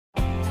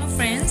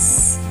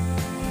guys,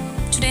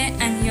 today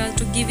I'm here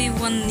to give you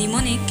one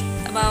mnemonic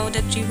about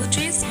the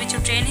tributaries which are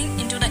draining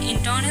into the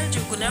internal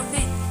jugular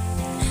vein.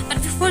 But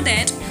before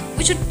that,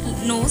 we should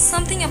know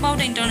something about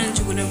the internal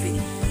jugular vein.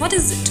 What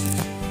is it?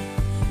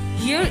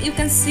 Here you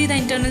can see the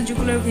internal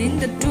jugular vein,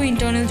 the two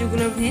internal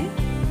jugular vein,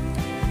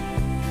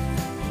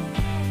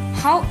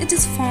 how it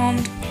is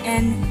formed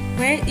and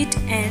where it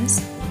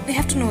ends. We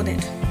have to know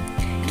that.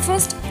 At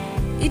first,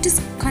 it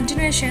is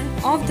continuation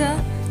of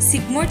the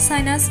sigmoid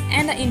sinus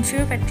and the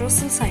inferior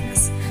petrosal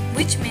sinus,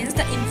 which means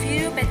the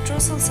inferior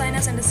petrosal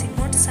sinus and the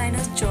sigmoid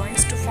sinus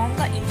joins to form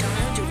the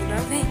internal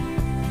jugular vein.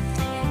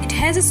 It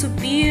has a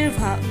superior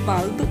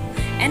bulb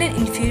and an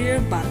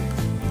inferior bulb.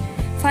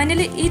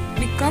 Finally, it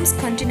becomes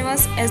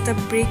continuous as the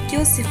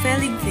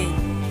brachiocephalic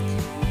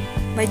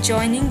vein by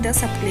joining the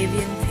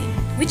subclavian vein,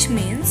 which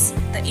means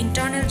the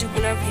internal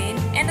jugular vein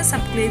and the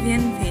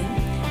subclavian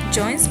vein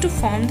joins to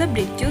form the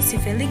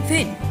brachiocephalic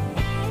vein.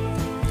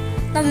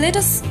 Now let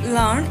us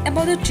learn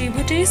about the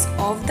tributaries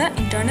of the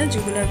internal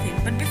jugular vein.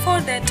 But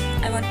before that,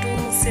 I want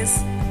to say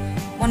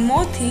one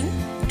more thing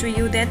to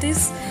you, that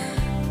is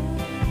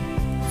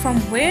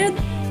from where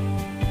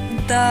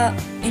the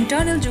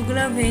internal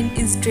jugular vein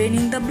is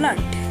draining the blood.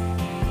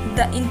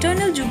 The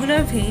internal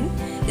jugular vein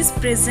is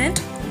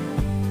present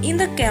in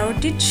the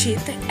carotid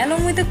sheath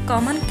along with the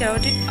common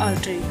carotid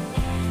artery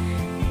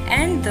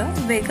and the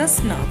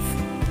vagus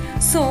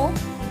nerve. So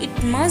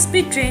it must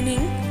be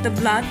draining the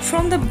blood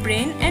from the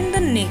brain and the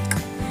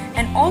neck,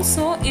 and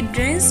also it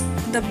drains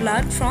the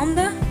blood from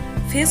the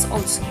face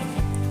also.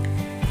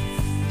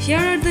 Here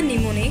are the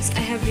mnemonics I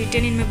have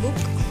written in my book.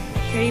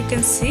 Here you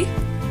can see,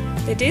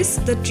 that is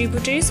the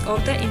tributaries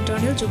of the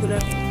internal jugular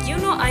vein. You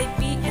know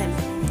IPL,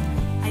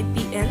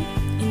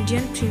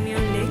 Indian Premier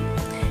League,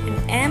 and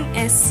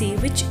MSc,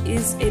 which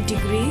is a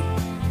degree,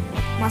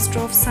 Master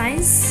of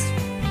Science.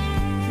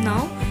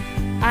 Now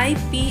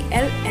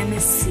IPL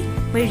MSc.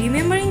 By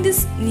remembering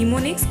these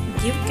mnemonics,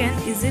 you can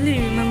easily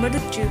remember the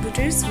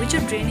tributaries which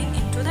are draining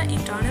into the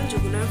internal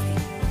jugular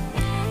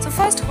vein. So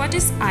first, what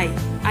is I?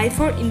 I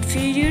for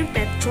inferior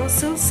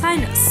petrosal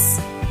sinus.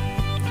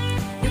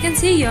 You can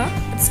see here,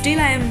 but still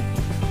I am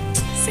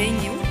saying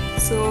you.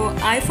 So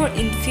I for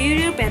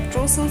inferior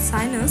petrosal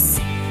sinus,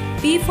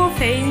 P for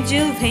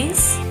pharyngeal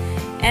veins,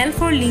 L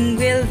for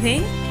lingual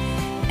vein,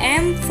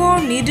 M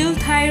for middle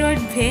thyroid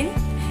vein,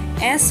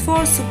 S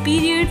for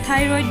superior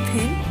thyroid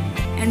vein,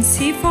 and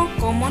C for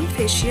common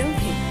facial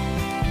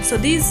vein. So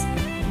this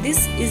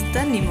is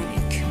the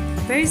mnemonic.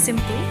 Very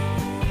simple.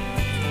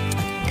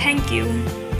 Thank you.